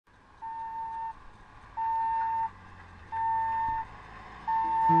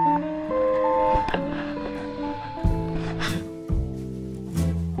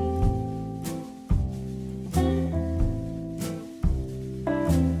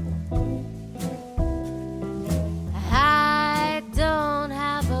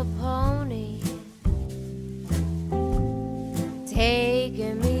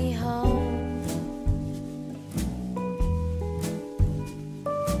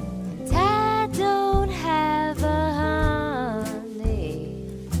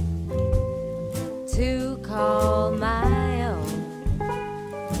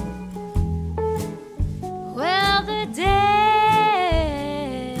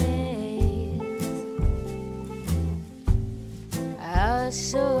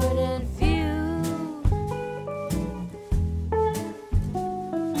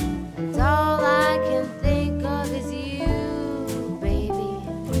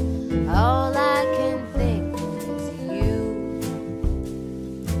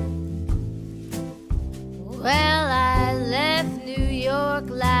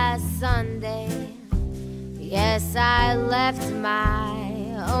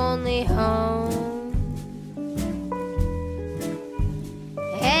only home.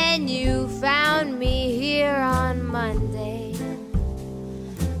 And you found me here on Monday,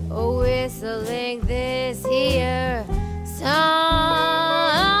 whistling this here song.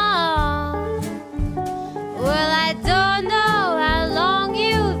 Well, I don't know how long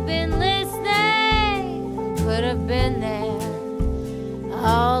you've been listening, could have been there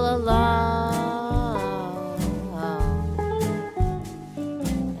all along.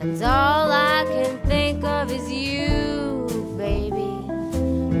 And all I can think of is you, baby.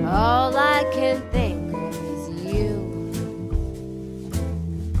 All I can think of is you.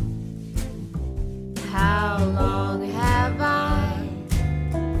 How long have I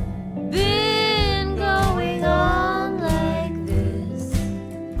been going on like this?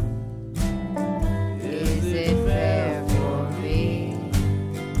 Is it fair for me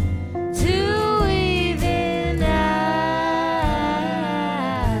to even ask?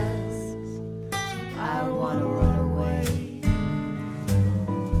 I wanna